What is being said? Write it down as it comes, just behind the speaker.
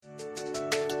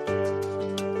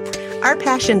Our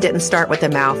passion didn't start with the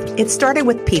mouth. It started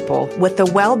with people, with the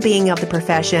well-being of the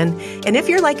profession. And if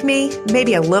you're like me,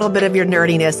 maybe a little bit of your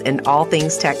nerdiness in all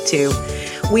things tech too.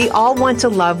 We all want to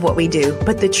love what we do,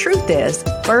 but the truth is,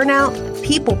 burnout,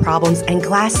 people problems, and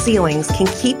glass ceilings can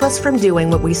keep us from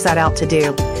doing what we set out to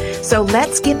do. So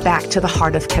let's get back to the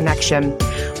heart of connection.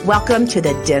 Welcome to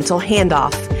the Dental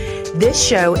Handoff. This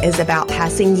show is about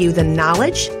passing you the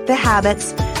knowledge, the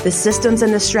habits, the systems,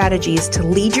 and the strategies to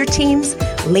lead your teams,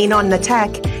 lean on the tech,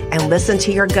 and listen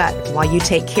to your gut while you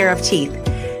take care of teeth.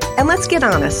 And let's get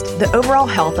honest, the overall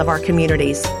health of our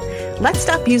communities. Let's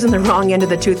stop using the wrong end of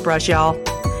the toothbrush, y'all.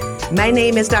 My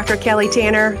name is Dr. Kelly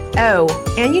Tanner.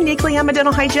 Oh, and uniquely, I'm a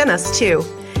dental hygienist too.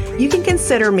 You can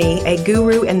consider me a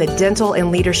guru in the dental and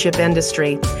leadership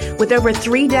industry. With over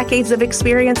 3 decades of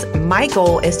experience, my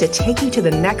goal is to take you to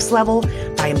the next level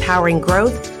by empowering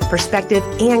growth, perspective,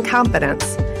 and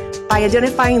confidence. By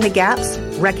identifying the gaps,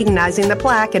 recognizing the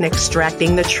plaque, and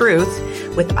extracting the truth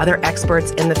with other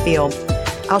experts in the field.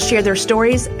 I'll share their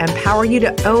stories, empower you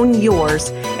to own yours,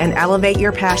 and elevate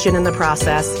your passion in the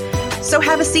process. So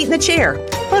have a seat in the chair,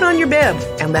 put on your bib,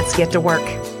 and let's get to work.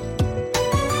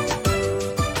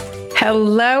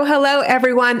 Hello,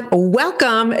 everyone.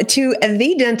 Welcome to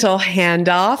the Dental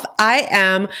Handoff. I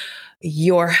am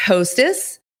your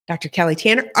hostess, Dr. Kelly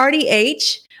Tanner,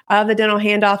 RDH of the Dental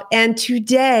Handoff. And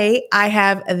today I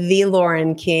have the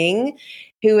Loren King,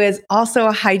 who is also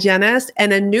a hygienist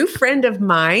and a new friend of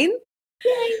mine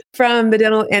from the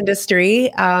dental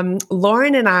industry.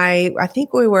 Loren and I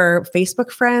think we were Facebook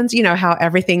friends. You know how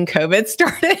everything COVID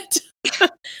started.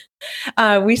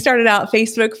 We started out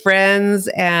Facebook friends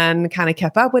and kind of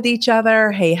kept up with each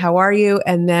other. Hey, how are you?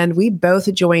 And then we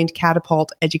both joined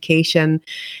Catapult Education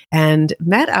and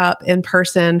met up in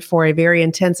person for a very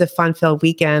intensive, fun-filled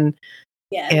weekend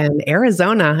in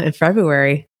Arizona in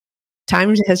February.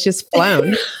 Time has just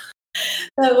flown.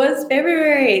 That was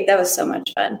February. That was so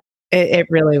much fun. It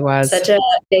really was. Such a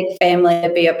big family to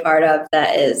be a part of.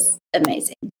 That is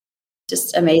amazing.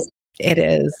 Just amazing. It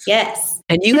is. Yes.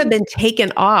 And you have been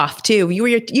taken off too.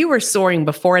 You were soaring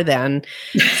before then.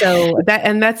 So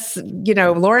that's,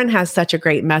 Loren has such a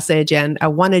great message, and I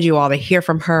wanted you all to hear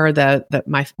from her,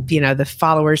 the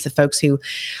followers, the folks who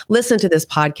listen to this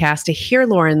podcast, to hear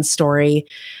Loren's story.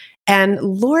 And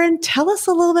Loren, tell us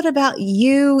a little bit about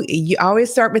you. You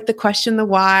always start with the question, the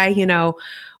why,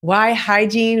 why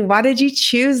hygiene? Why did you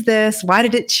choose this? Why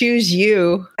did it choose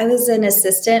you? I was an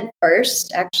assistant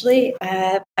first, actually.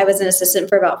 I was an assistant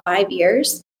for about 5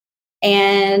 years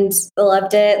and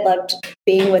loved it, loved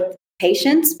being with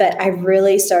patients, but I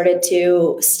really started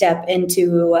to step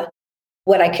into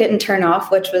what I couldn't turn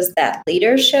off, which was that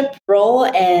leadership role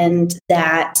and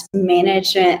that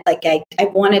management. Like I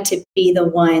wanted to be the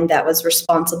one that was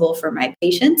responsible for my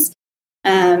patients.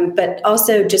 But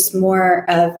also just more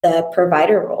of the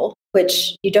provider role,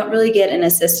 which you don't really get in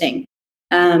assisting.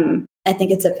 I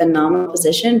think it's a phenomenal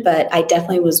position, but I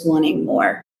definitely was wanting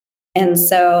more. And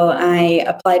so I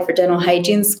applied for dental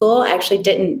hygiene school. I actually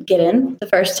didn't get in the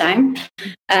first time.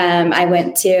 I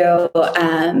went to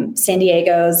San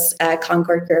Diego's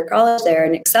Concord Career College. They're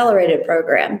an accelerated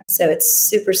program. So it's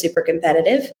super, super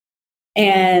competitive.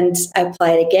 And I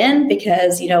applied again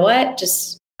because, you know what,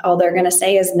 just all they're going to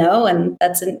say is no. And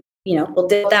we'll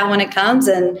deal with that when it comes.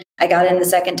 And I got in the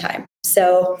second time.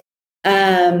 So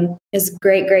it's a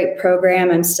great, great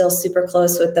program. I'm still super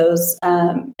close with those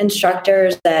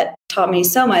instructors that taught me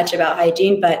so much about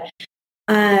hygiene. But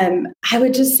I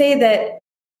would just say that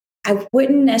I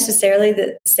wouldn't necessarily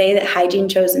say that hygiene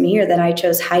chose me or that I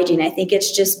chose hygiene. I think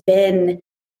it's just been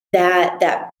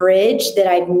that bridge that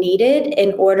I've needed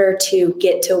in order to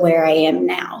get to where I am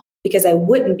now. Because I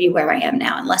wouldn't be where I am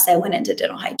now unless I went into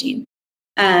dental hygiene.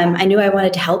 I knew I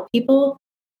wanted to help people,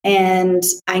 and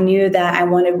I knew that I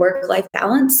wanted work-life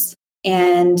balance.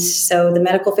 And so the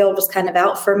medical field was kind of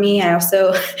out for me. I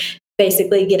also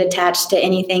basically get attached to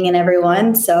anything and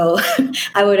everyone. So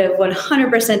I would have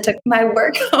 100% took my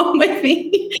work home with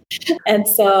me. And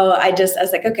so I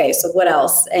was like, okay, so what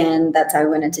else? And that's how I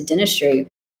went into dentistry.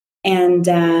 And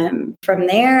from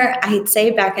there, I'd say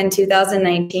back in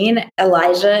 2019,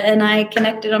 Elijah and I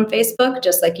connected on Facebook,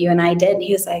 just like you and I did. And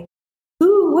he was like,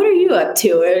 "Ooh, what are you up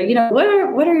to? Or,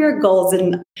 what are your goals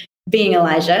in being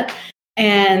Elijah?"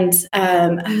 And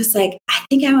I was like, "I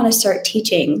think I want to start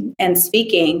teaching and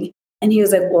speaking." And he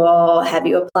was like, "Well, have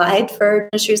you applied for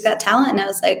Dentistry's Got Talent?" And I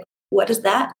was like, "What is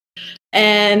that?"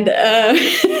 And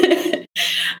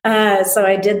so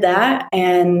I did that,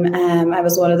 and I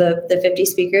was one of the 50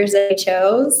 speakers that I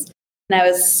chose. And I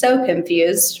was so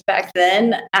confused back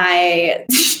then. I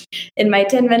in my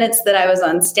 10 minutes that I was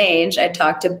on stage, I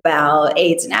talked about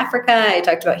AIDS in Africa. I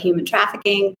talked about human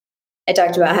trafficking. I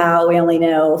talked about how we only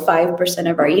know 5%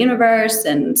 of our universe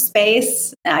and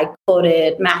space. I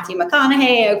quoted Matthew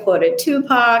McConaughey. I quoted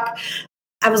Tupac.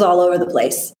 I was all over the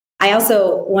place. I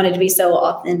also wanted to be so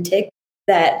authentic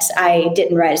that I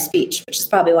didn't write a speech, which is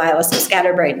probably why I was so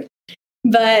scatterbrained.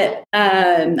 But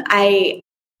I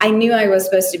knew I was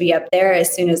supposed to be up there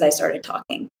as soon as I started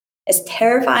talking. As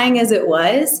terrifying as it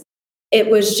was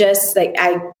just like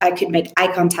I could make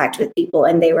eye contact with people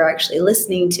and they were actually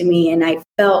listening to me, and I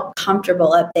felt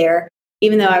comfortable up there,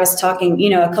 even though I was talking,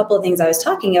 a couple of things I was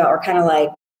talking about were kind of like,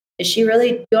 is she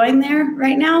really going there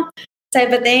right now?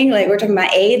 Type of thing. Like, we're talking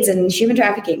about AIDS and human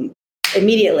trafficking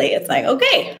immediately. It's like,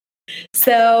 okay.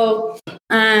 So,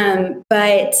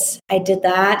 but I did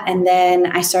that, and then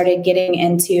I started getting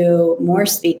into more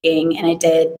speaking, and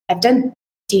I've done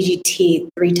DGT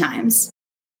 3 times.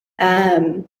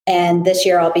 And this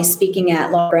year I'll be speaking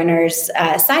at Loren's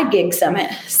Side Gig Summit.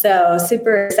 So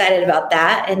super excited about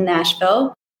that in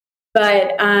Nashville.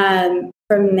 But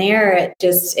from there,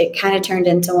 it kind of turned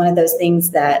into one of those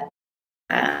things that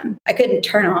I couldn't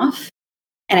turn off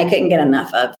and I couldn't get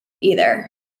enough of either.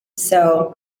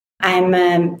 So I'm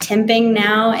temping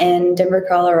now in Denver,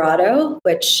 Colorado,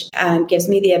 which gives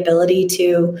me the ability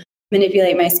to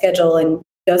manipulate my schedule and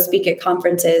go speak at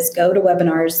conferences, go to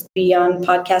webinars, be on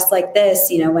podcasts like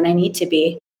this, when I need to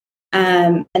be.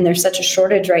 And there's such a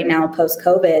shortage right now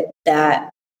post-COVID that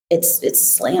it's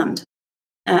slammed,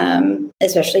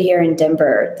 especially here in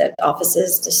Denver. The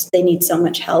offices they need so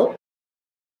much help.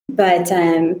 But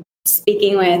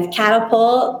speaking with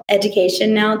Catapult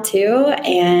Education now too,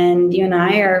 and you and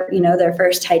I are, their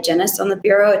first hygienist on the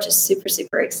bureau, which is super,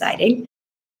 super exciting.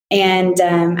 And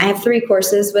I have 3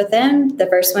 courses with them. The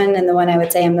first one, and the one I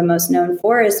would say I'm the most known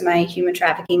for, is my human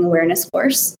trafficking awareness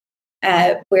course.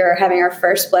 We're having our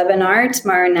first webinar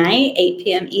tomorrow night, 8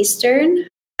 p.m. Eastern.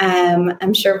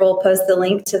 I'm sure we'll post the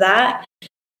link to that.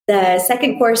 The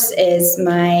second course is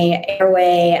my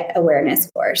airway awareness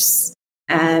course.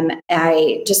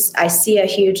 I see a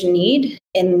huge need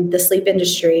in the sleep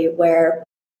industry where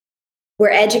we're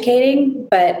educating,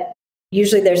 but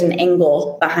usually there's an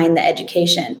angle behind the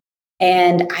education.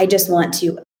 And I just want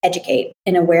to educate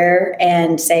and aware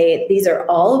and say, these are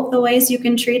all of the ways you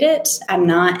can treat it. I'm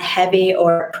not heavy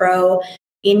or pro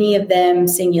any of them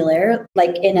singular,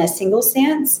 like in a single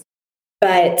stance.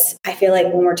 But I feel like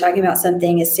when we're talking about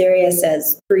something as serious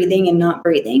as breathing and not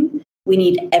breathing, we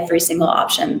need every single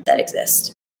option that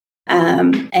exists.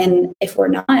 And if we're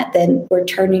not, then we're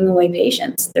turning away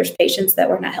patients. There's patients that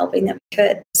we're not helping that we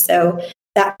could. So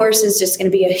that course is just going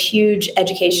to be a huge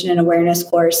education and awareness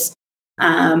course.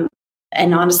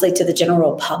 And honestly, to the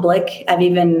general public,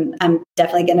 I'm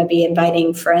definitely going to be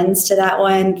inviting friends to that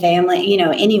one, family,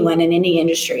 anyone in any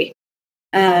industry.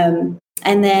 And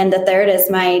then the third is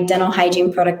my dental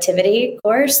hygiene productivity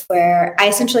course, where I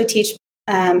essentially teach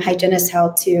hygienists how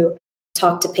to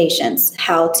talk to patients,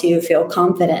 how to feel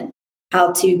confident,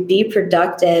 how to be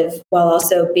productive while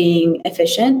also being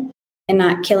efficient and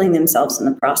not killing themselves in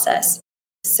the process.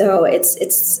 So it's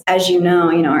as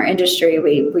our industry,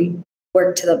 we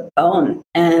work to the bone,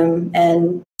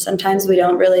 and sometimes we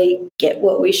don't really get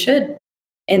what we should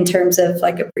in terms of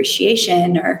like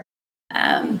appreciation, or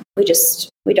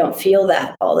we don't feel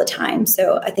that all the time.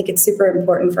 So I think it's super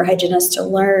important for hygienists to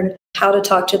learn how to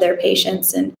talk to their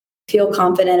patients and feel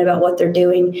confident about what they're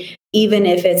doing, even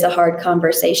if it's a hard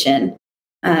conversation.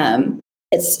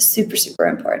 It's super, super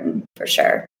important for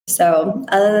sure. So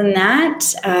other than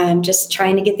that, I'm just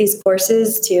trying to get these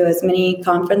courses to as many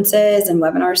conferences and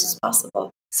webinars as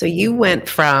possible. So you went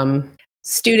from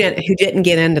student who didn't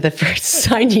get into the first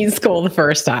hygiene school the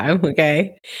first time,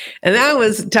 okay? And that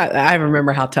was tough. I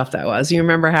remember how tough that was. You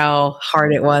remember how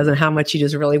hard it was and how much you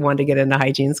just really wanted to get into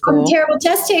hygiene school? I'm a terrible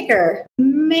test taker.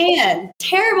 Man,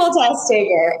 terrible test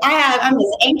taker. I'm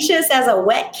as anxious as a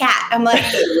wet cat. I'm like,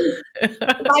 if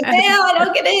I fail, I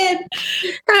don't get in.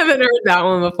 I haven't heard that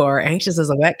one before. Anxious as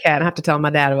a wet cat. I have to tell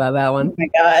my dad about that one. Oh my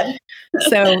God.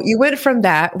 So you went from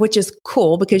that, which is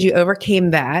cool because you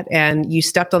overcame that and you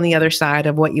stepped on the other side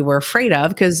of what you were afraid of,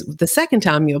 because the second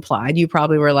time you applied, you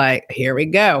probably were like, here we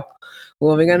go.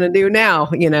 What are we going to do now?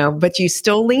 But you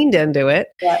still leaned into it.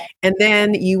 Yeah. And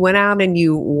then you went out and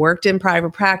you worked in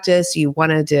private practice. You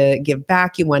wanted to give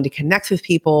back. You wanted to connect with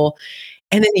people.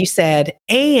 And then you said,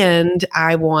 and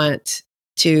I want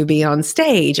to be on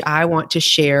stage. I want to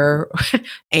share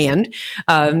I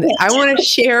want to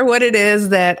share what it is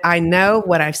that I know,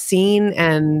 what I've seen,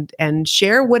 and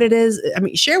share what it is.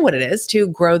 Share what it is to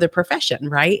grow the profession.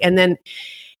 Right. And then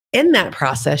in that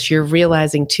process, you're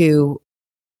realizing too,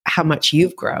 how much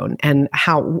you've grown and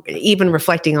how, even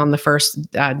reflecting on the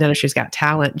first Dentistry's Got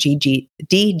Talent,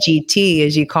 DGT,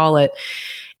 as you call it,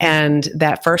 and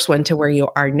that first one to where you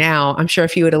are now. I'm sure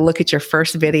if you were to look at your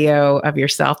first video of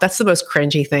yourself, that's the most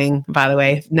cringy thing, by the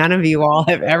way. None of you all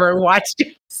have ever watched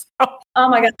yourself. Oh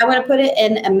my God. I want to put it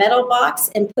in a metal box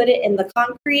and put it in the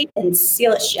concrete and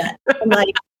seal it shut. I'm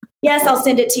like, yes, I'll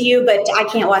send it to you, but I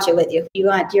can't watch it with you. You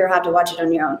have to watch it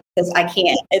on your own because I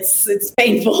can't. It's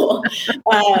painful.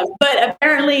 But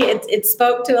apparently it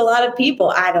spoke to a lot of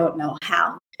people. I don't know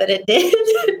how, but it did.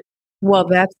 Well,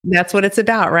 that's what it's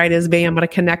about, right? Is being able to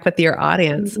connect with your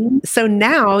audience. Mm-hmm. So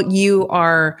now you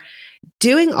are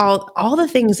doing all the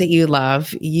things that you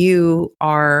love. You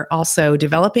are also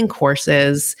developing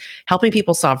courses, helping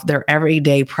people solve their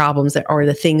everyday problems or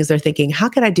the things they're thinking, how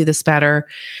could I do this better?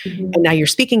 Mm-hmm. And now you're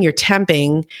speaking, you're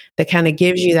temping, that kind of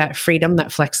gives you that freedom,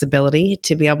 that flexibility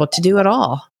to be able to do it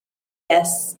all.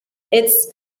 Yes.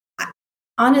 It's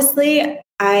honestly,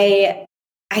 I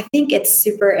think it's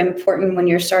super important when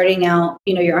you're starting out,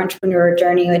 your entrepreneur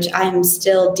journey, which I'm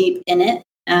still deep in it.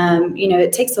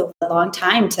 It takes a long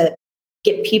time to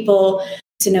get people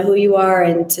to know who you are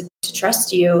and to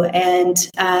trust you and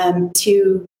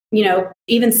to,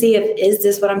 even see is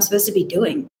this what I'm supposed to be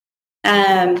doing?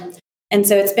 And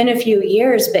so it's been a few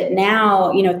years, but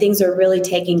now, things are really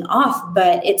taking off,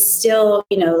 but it's still,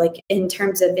 like in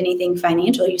terms of anything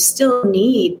financial, you still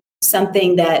need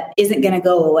something that isn't going to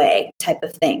go away type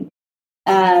of thing.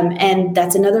 And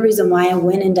that's another reason why I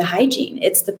went into hygiene.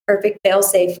 It's the perfect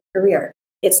fail-safe career.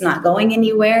 It's not going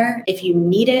anywhere. If you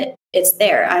need it, it's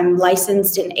there. I'm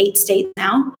licensed in 8 states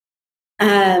now.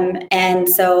 And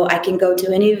so I can go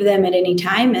to any of them at any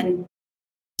time and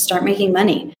start making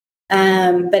money.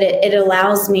 But it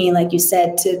allows me, like you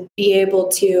said, to be able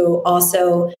to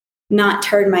also not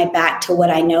turn my back to what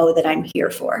I know that I'm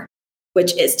here for,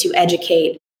 which is to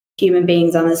educate human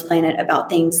beings on this planet about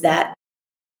things that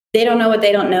they don't know what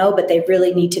they don't know, but they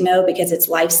really need to know because it's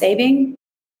life-saving.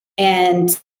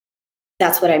 And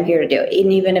that's what I'm here to do.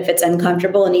 And even if it's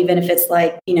uncomfortable and even if it's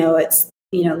like, it's,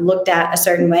 looked at a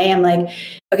certain way, I'm like,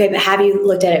 okay, but have you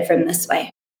looked at it from this way?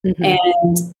 Mm-hmm.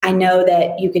 And I know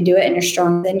that you can do it and you're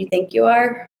stronger than you think you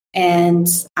are. And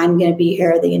I'm going to be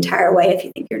here the entire way if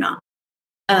you think you're not.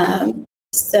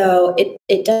 So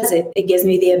it does. It gives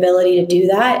me the ability to do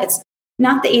that. It's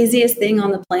not the easiest thing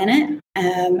on the planet.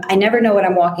 I never know what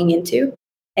I'm walking into.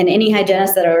 And any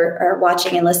hygienists that are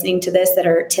watching and listening to this that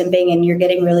are temping and you're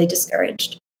getting really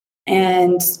discouraged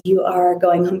and you are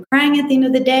going home crying at the end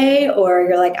of the day, or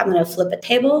you're like, I'm going to flip a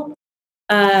table.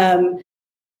 I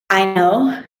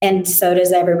know. And so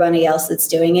does everybody else that's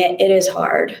doing it. It is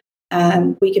hard.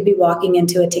 We could be walking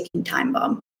into a ticking time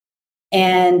bomb.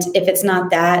 And if it's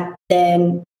not that,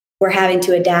 then we're having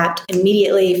to adapt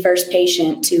immediately, first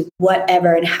patient, to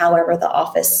whatever and however the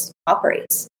office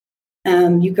operates.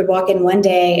 You could walk in one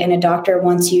day and a doctor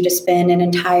wants you to spend an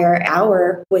entire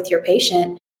hour with your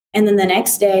patient. And then the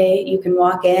next day you can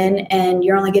walk in and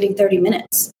you're only getting 30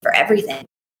 minutes for everything.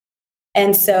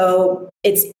 And so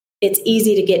it's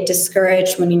easy to get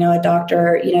discouraged when, a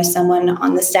doctor, someone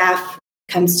on the staff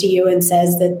comes to you and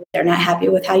says that they're not happy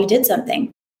with how you did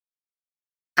something.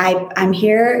 I'm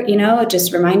here,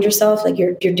 just remind yourself, like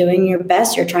you're doing your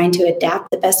best. You're trying to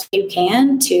adapt the best you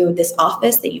can to this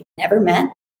office that you've never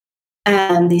met,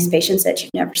 these patients that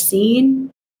you've never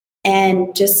seen,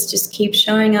 and just keep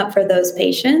showing up for those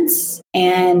patients.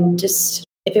 And just,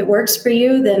 if it works for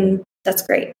you, then that's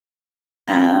great.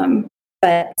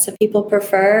 But some people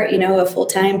prefer, a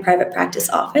full-time private practice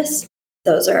office.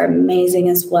 Those are amazing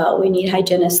as well. We need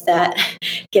hygienists that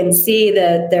can see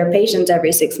their patients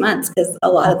every 6 months because a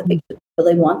lot of the patients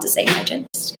really want the same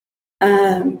hygienist.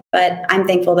 But I'm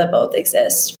thankful that both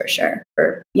exist for sure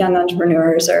for young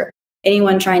entrepreneurs or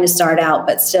anyone trying to start out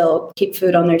but still keep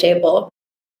food on their table.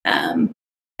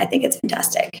 I think it's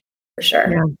fantastic for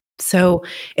sure. Yeah. So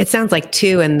it sounds like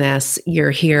too in this, you're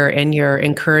here and you're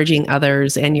encouraging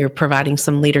others and you're providing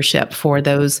some leadership for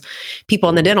those people.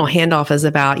 And the dental handoff is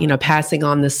about, passing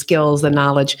on the skills, the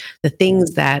knowledge, the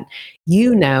things that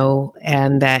you know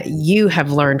and that you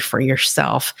have learned for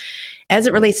yourself. As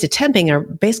it relates to temping or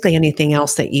basically anything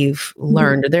else that you've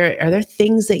learned, are there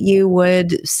things that you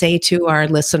would say to our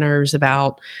listeners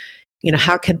about,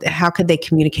 how could they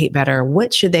communicate better?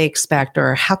 What should they expect?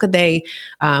 Or how could they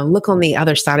look on the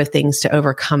other side of things to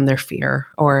overcome their fear,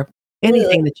 or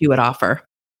anything that you would offer?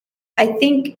 I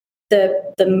think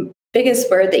the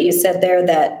biggest word that you said there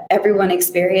that everyone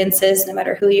experiences, no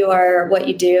matter who you are, what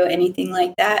you do, anything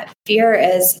like that, fear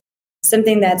is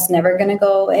something that's never going to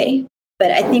go away. But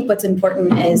I think what's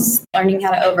important is learning how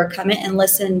to overcome it and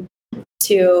listen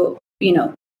to,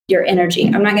 your energy.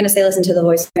 I'm not going to say listen to the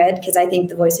voice in your head, because I think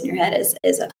the voice in your head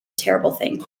is a terrible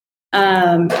thing.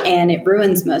 And it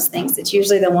ruins most things. It's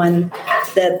usually the one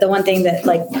thing that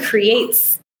like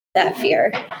creates that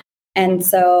fear. And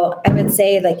so I would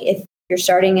say, like, if you're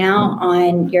starting out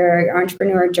on your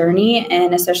entrepreneur journey,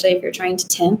 and especially if you're trying to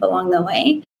temp along the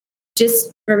way,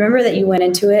 just remember that you went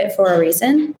into it for a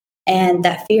reason, and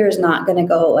that fear is not going to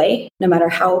go away no matter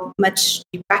how much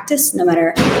you practice, no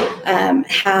matter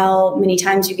how many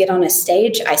times you get on a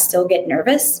stage. I still get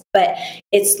nervous, but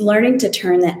it's learning to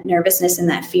turn that nervousness and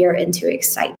that fear into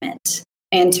excitement,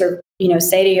 and to,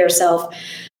 say to yourself,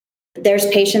 there's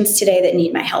patients today that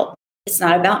need my help. It's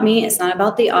not about me. It's not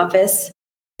about the office.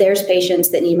 There's patients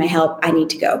that need my help. I need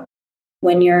to go.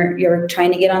 When you're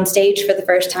trying to get on stage for the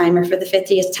first time or for the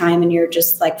 50th time, and you're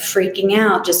just like freaking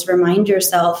out, just remind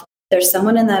yourself, there's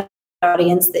someone in that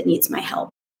audience that needs my help.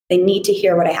 They need to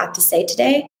hear what I have to say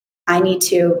today. I need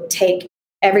to take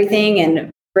everything and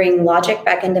bring logic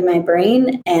back into my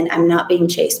brain, and I'm not being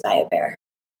chased by a bear.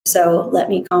 So let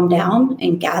me calm down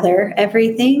and gather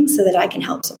everything so that I can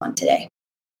help someone today.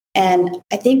 And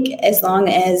I think as long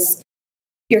as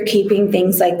you're keeping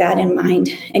things like that in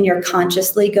mind, and you're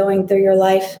consciously going through your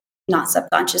life, not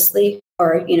subconsciously,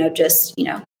 or, just,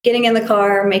 getting in the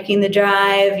car, making the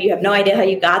drive, you have no idea how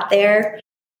you got there.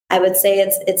 I would say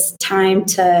it's time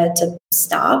to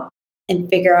stop and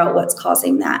figure out what's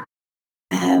causing that.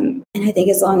 And I think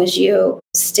as long as you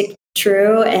stick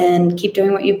true and keep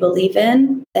doing what you believe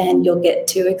in, then you'll get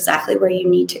to exactly where you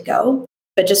need to go.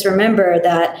 But just remember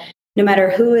that no matter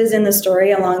who is in the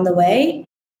story along the way,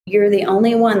 you're the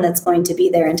only one that's going to be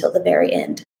there until the very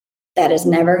end. That is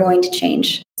never going to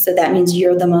change. So that means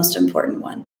you're the most important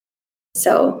one.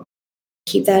 So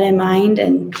keep that in mind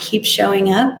and keep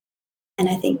showing up. And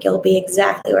I think you'll be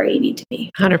exactly where you need to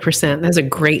be. 100%. Those are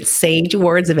great sage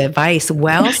words of advice.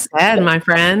 Well said, my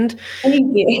friend.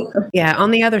 Thank you. Yeah.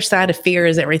 On the other side of fear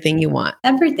is everything you want.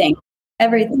 Everything.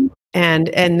 And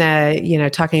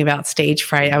talking about stage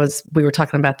fright, I was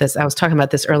talking about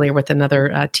this earlier with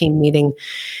another team meeting,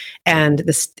 and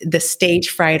the stage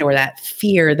fright, or that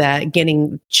fear, that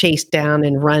getting chased down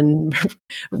and running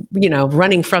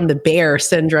from the bear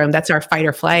syndrome, that's our fight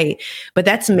or flight, but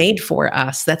that's made for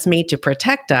us. That's made to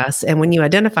protect us. And when you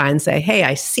identify and say, hey,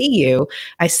 I see you,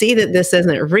 I see that this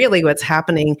isn't really what's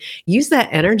happening, use that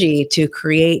energy to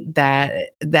create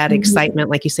that excitement.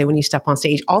 Like you say, when you step on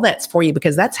stage, all that's for you,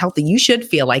 because that's healthy. You should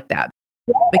feel like that.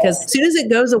 Because as soon as it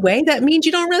goes away, that means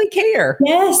you don't really care.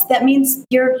 Yes, that means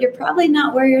you're probably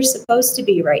not where you're supposed to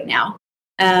be right now.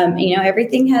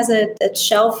 Everything has a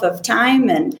shelf of time,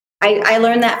 and I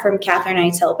learned that from Catherine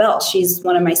Eitel Bell. She's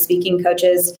one of my speaking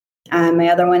coaches. My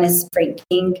other one is Frank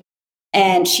King,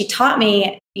 and she taught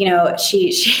me.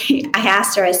 I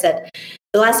asked her. I said,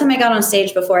 the last time I got on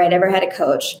stage before I'd ever had a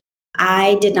coach,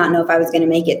 I did not know if I was going to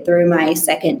make it through my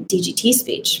second DGT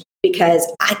speech,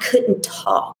 because I couldn't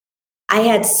talk. I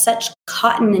had such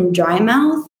cotton and dry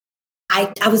mouth.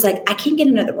 I was like, I can't get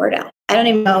another word out. I don't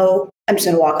even know. I'm just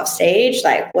going to walk off stage.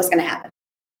 Like, what's going to happen?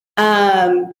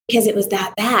 Because it was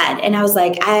that bad. And I was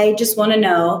like, I just want to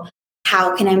know,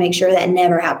 how can I make sure that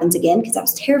never happens again? Because I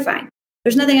was terrified.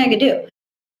 There's nothing I could do.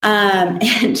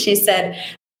 And she said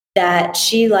that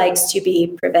she likes to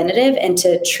be preventative and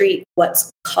to treat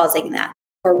what's causing that,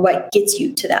 or what gets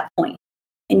you to that point.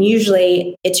 And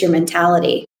usually it's your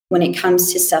mentality. When it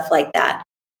comes to stuff like that,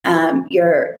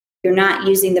 you're not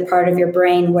using the part of your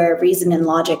brain where reason and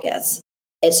logic is.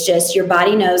 It's just your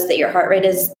body knows that your heart rate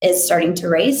is starting to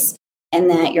race, and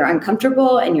that you're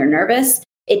uncomfortable and you're nervous.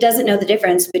 It doesn't know the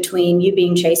difference between you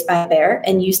being chased by a bear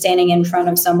and you standing in front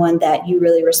of someone that you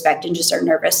really respect and just are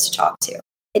nervous to talk to.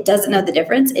 It doesn't know the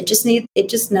difference. It just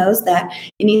knows that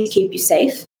it needs to keep you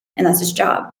safe, and that's its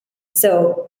job.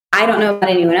 So I don't know about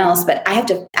anyone else, but I have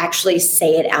to actually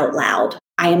say it out loud.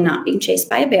 I am not being chased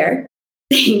by a bear.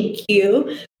 Thank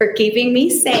you for keeping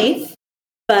me safe.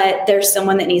 But there's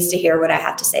someone that needs to hear what I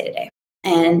have to say today.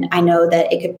 And I know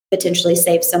that it could potentially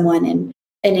save someone in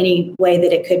any way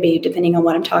that it could be, depending on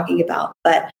what I'm talking about.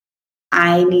 But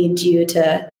I need you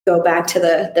to go back to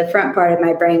the front part of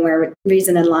my brain where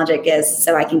reason and logic is,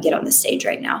 so I can get on the stage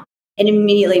right now. And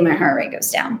immediately my heart rate goes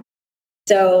down.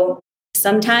 So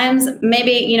sometimes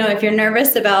maybe, if you're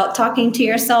nervous about talking to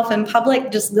yourself in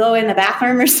public, just go in the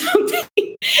bathroom or something.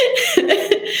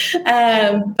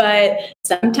 But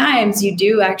sometimes you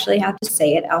do actually have to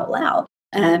say it out loud,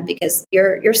 because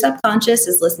your subconscious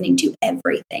is listening to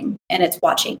everything, and it's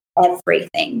watching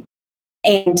everything.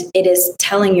 And it is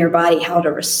telling your body how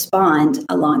to respond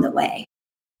along the way.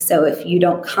 So if you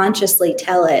don't consciously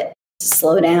tell it to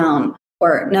slow down,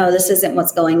 or no, this isn't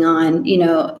what's going on,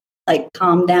 like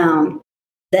calm down,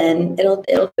 then it'll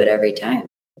do it every time.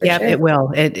 Yeah, Sure. it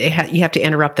will. You have to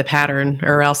interrupt the pattern,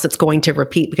 or else it's going to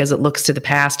repeat because it looks to the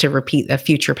past to repeat a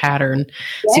future pattern.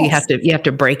 Yes. So you have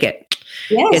to break it.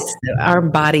 Yes. Our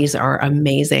bodies are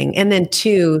amazing. And then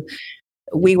two,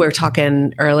 we were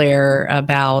talking earlier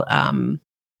about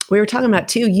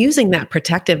too, using that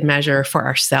protective measure for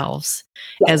ourselves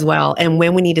as well. And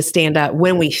when we need to stand up,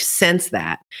 when we sense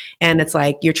that, and it's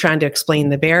like you're trying to explain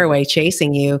the bear away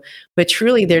chasing you, but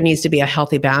truly there needs to be a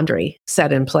healthy boundary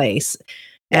set in place.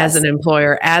 As an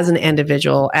employer, as an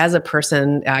individual, as a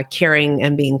person caring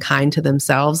and being kind to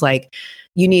themselves, like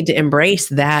you need to embrace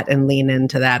that and lean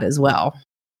into that as well.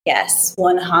 Yes,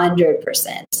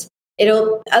 100%.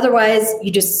 Otherwise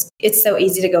it's so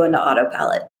easy to go into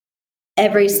autopilot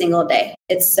every single day.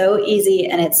 It's so easy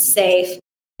and it's safe.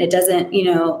 It doesn't,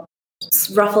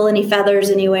 ruffle any feathers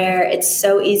anywhere. It's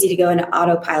so easy to go into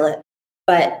autopilot.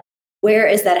 But where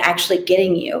is that actually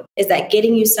getting you? Is that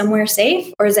getting you somewhere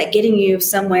safe, or is that getting you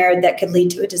somewhere that could lead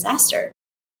to a disaster?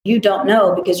 You don't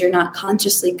know because you're not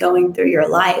consciously going through your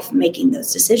life making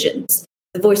those decisions.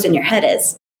 The voice in your head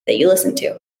is that you listen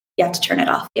to. You have to turn it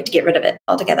off. You have to get rid of it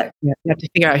altogether. Yeah, you have to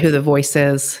figure out who the voice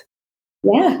is.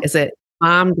 Yeah. Is it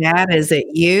mom, dad? Is it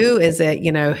you? Is it,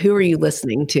 who are you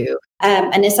listening to?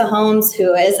 Anissa Holmes,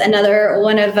 who is another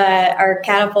one of our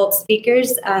Catapult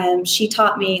speakers, she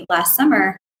taught me last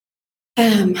summer.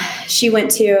 She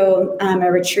went to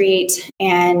a retreat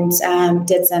and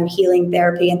did some healing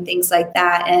therapy and things like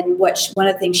that. And one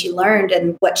of the things she learned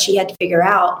and what she had to figure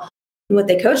out and what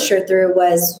they coached her through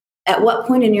was, at what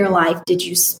point in your life did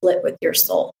you split with your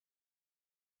soul?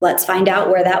 Let's find out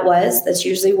where that was. That's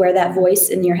usually where that voice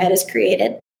in your head is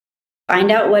created. Find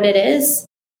out what it is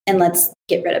and let's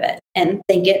get rid of it and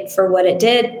thank it for what it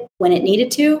did when it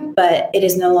needed to, but it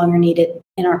is no longer needed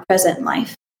in our present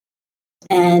life.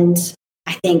 And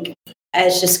I think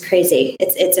it's just crazy.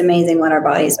 It's amazing what our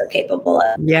bodies are capable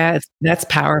of. Yeah, that's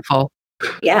powerful.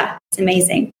 Yeah, it's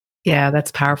amazing. Yeah,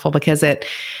 that's powerful because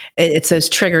it's those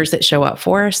triggers that show up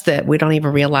for us that we don't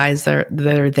even realize they're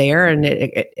there, and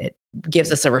it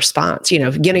gives us a response.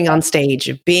 Getting on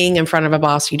stage, being in front of a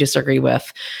boss you disagree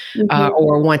with,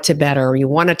 or want to better, or you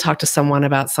want to talk to someone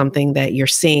about something that you're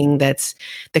seeing that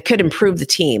could improve the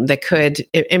team, that could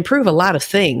improve a lot of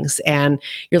things, and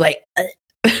you're like.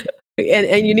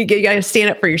 And you got to stand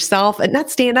up for yourself, and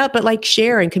not stand up, but like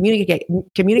share and communicate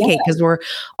because we're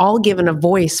all given a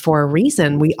voice for a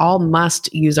reason. We all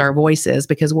must use our voices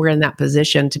because we're in that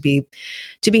position to be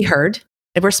heard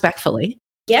respectfully.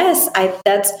 Yes.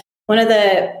 That's one of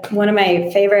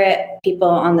my favorite people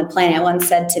on the planet once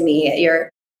said to me, you're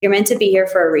meant to be here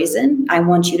for a reason. I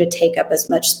want you to take up as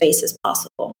much space as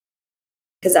possible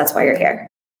because that's why you're here.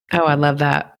 Oh, I love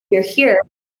that. You're here,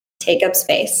 take up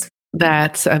space.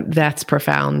 That's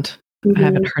profound. I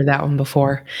haven't heard that one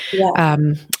before. Yeah.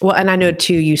 Well, and I know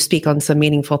too, you speak on some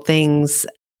meaningful things,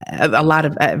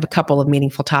 a couple of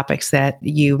meaningful topics that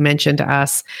you mentioned to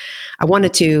us. I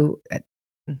wanted to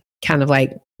kind of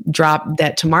like drop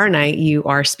that tomorrow night you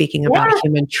are speaking about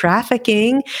human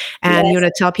trafficking, and you want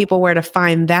to tell people where to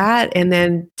find that, and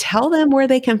then tell them where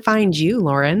they can find you,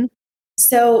 Loren.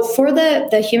 So for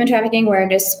the human trafficking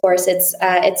awareness course, it's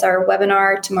our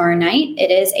webinar tomorrow night.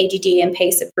 It is AGD and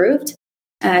PACE approved.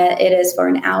 It is for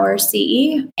an hour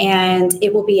CE, and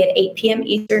it will be at 8 p.m.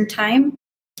 Eastern time.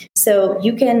 So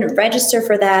you can register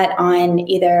for that on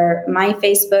either my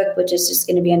Facebook, which is just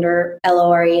going to be under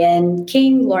Loren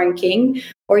King, Loren King,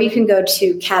 or you can go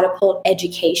to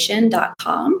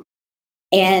catapulteducation.com.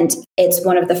 And it's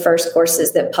one of the first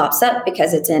courses that pops up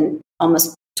because it's in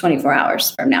almost 24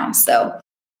 hours from now. So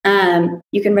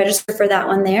you can register for that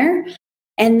one there.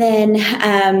 And then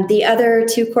the other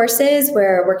two courses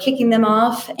where we're kicking them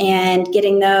off and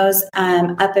getting those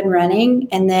up and running.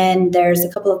 And then there's a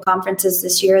couple of conferences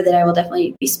this year that I will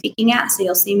definitely be speaking at. So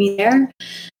you'll see me there.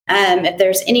 If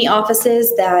there's any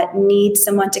offices that need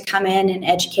someone to come in and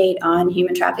educate on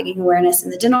human trafficking awareness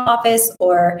in the dental office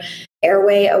or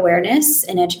airway awareness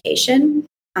and education,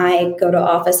 I go to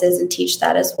offices and teach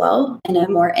that as well in a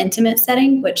more intimate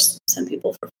setting, which some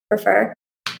people prefer.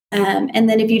 And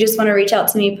then if you just want to reach out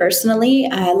to me personally,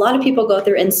 a lot of people go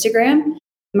through Instagram.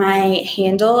 My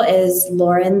handle is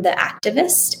Loren the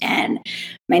Activist, and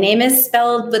my name is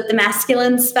spelled with the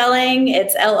masculine spelling.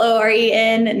 It's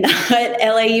Loren, not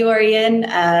Lauren.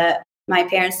 My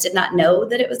parents did not know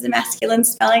that it was the masculine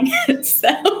spelling.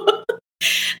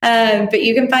 But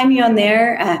you can find me on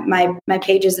there. My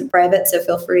page isn't private, so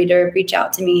feel free to reach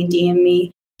out to me, DM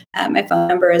me. My phone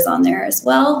number is on there as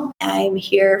well. I'm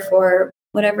here for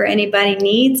whatever anybody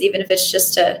needs, even if it's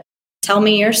just to tell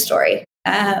me your story.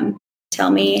 tell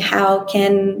me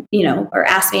or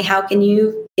ask me, how can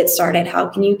you get started? How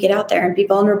can you get out there and be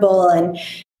vulnerable and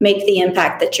make the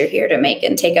impact that you're here to make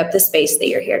and take up the space that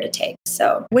you're here to take?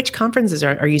 So, which conferences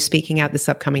are you speaking at this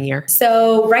upcoming year?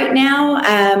 So right now,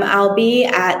 I'll be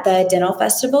at the Dental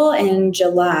Festival in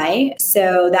July.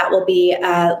 So that will be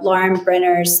Loren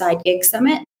Brenner's Side Gig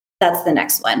Summit. That's the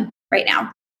next one right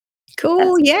now.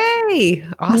 Cool. Yay.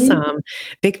 Awesome.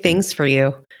 Big things for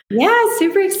you. Yeah,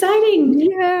 super exciting.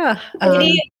 Yeah.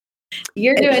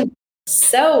 You're doing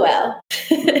so well.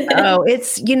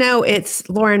 It's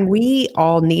Loren, we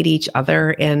all need each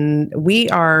other, and we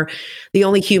are the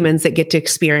only humans that get to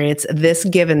experience this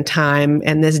given time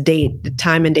and this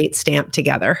time and date stamp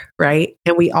together, right?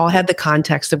 And we all have the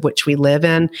context of which we live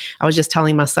in. I was just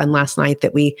telling my son last night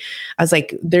that I was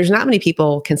like, there's not many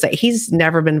people can say he's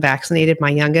never been vaccinated, my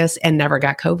youngest, and never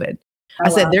got COVID. I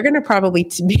said, they're going to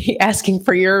probably be asking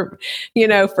for your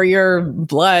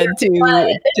blood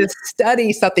to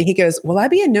study something. He goes, will I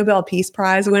be a Nobel Peace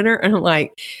Prize winner? And I'm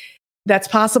like, that's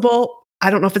possible. I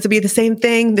don't know if it's to be the same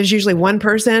thing. There's usually one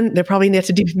person. They probably need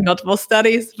to do multiple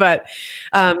studies, but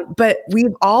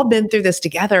we've all been through this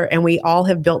together, and we all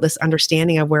have built this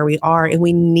understanding of where we are, and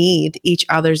we need each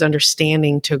other's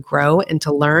understanding to grow and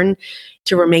to learn,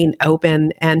 to remain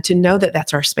open, and to know that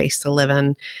that's our space to live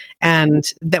in,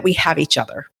 and that we have each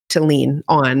other to lean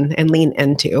on and lean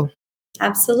into.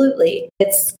 Absolutely.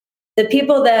 It's the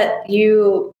people that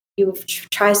you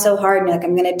try so hard and you're like,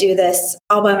 I'm going to do this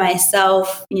all by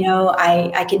myself.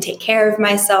 I can take care of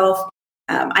myself.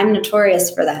 I'm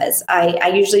notorious for that. I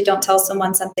usually don't tell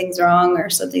someone something's wrong or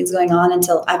something's going on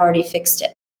until I've already fixed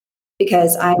it,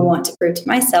 because I want to prove to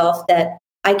myself that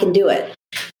I can do it.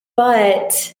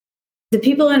 But the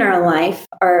people in our life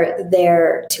are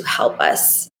there to help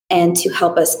us and to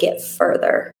help us get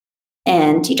further.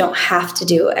 And you don't have to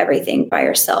do everything by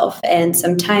yourself. And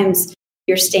sometimes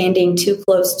you're standing too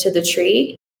close to the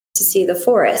tree to see the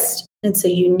forest. And so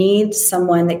you need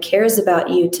someone that cares about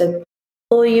you to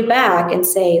pull you back and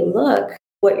say, look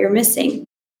what you're missing.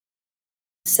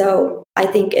 So I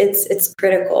think it's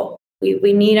critical.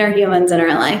 We need our humans in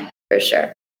our life for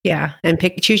sure. Yeah. And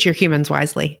choose your humans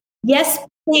wisely. Yes,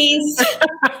 please.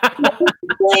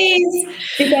 Please.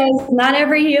 Because not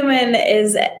every human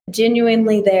is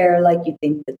genuinely there like you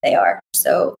think that they are.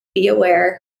 So be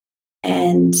aware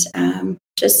and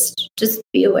just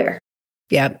be aware.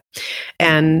 Yeah.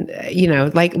 And,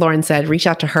 like Loren said, reach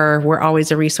out to her. We're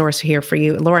always a resource here for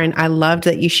you. Loren, I loved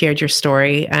that you shared your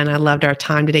story, and I loved our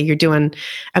time today. You're doing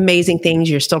amazing things.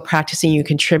 You're still practicing, you're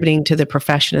contributing to the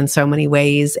profession in so many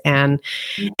ways, and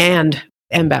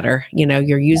better,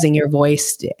 you're using your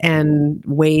voice in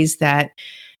ways that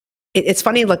it's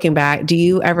funny looking back. Do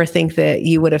you ever think that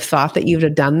you would have thought that you would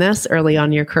have done this early on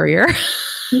in your career?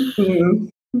 Mm-hmm.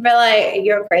 But like,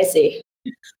 you're crazy.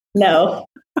 No,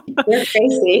 you're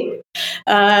crazy.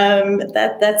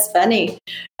 That's funny.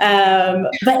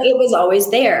 But it was always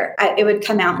there. It would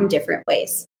come out in different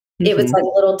ways. Mm-hmm. It was like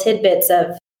little tidbits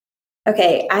of,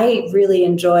 okay, I really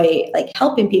enjoy like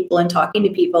helping people and talking to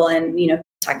people and,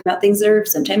 talking about things that are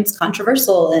sometimes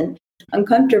controversial and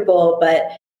uncomfortable,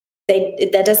 but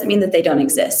that doesn't mean that they don't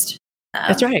exist.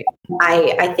 That's right.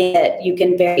 I think that you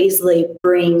can very easily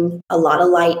bring a lot of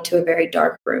light to a very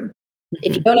dark room. Mm-hmm.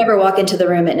 If you don't ever walk into the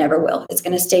room, it never will. It's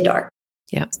going to stay dark.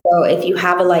 Yeah. So if you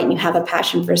have a light and you have a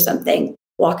passion for something,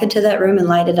 walk into that room and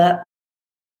light it up.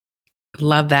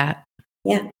 Love that.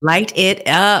 Yeah. Light it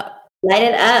up. Light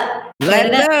it up. Light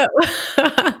it up.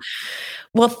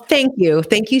 Well, thank you.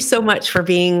 Thank you so much for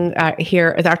being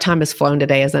here. Our time has flown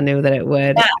today, as I knew that it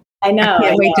would. Yeah, I know. I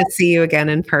can't wait to see you again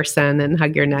in person and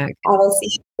hug your neck. I will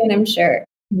see you again, I'm sure.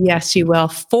 Yes, you will.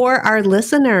 For our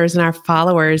listeners and our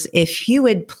followers, if you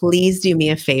would please do me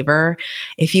a favor,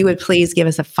 if you would please give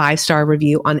us a 5-star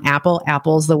review on Apple.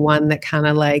 Apple's the one that kind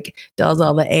of like does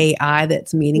all the AI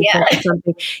that's meaningful or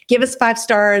something. Give us 5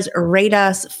 stars, rate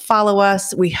us, follow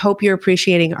us. We hope you're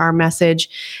appreciating our message,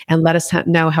 and let us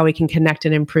know how we can connect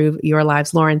and improve your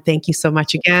lives. Loren, thank you so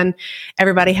much again.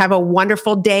 Everybody have a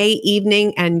wonderful day,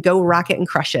 evening, and go rock it and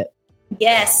crush it.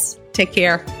 Yes. Take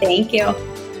care. Thank you.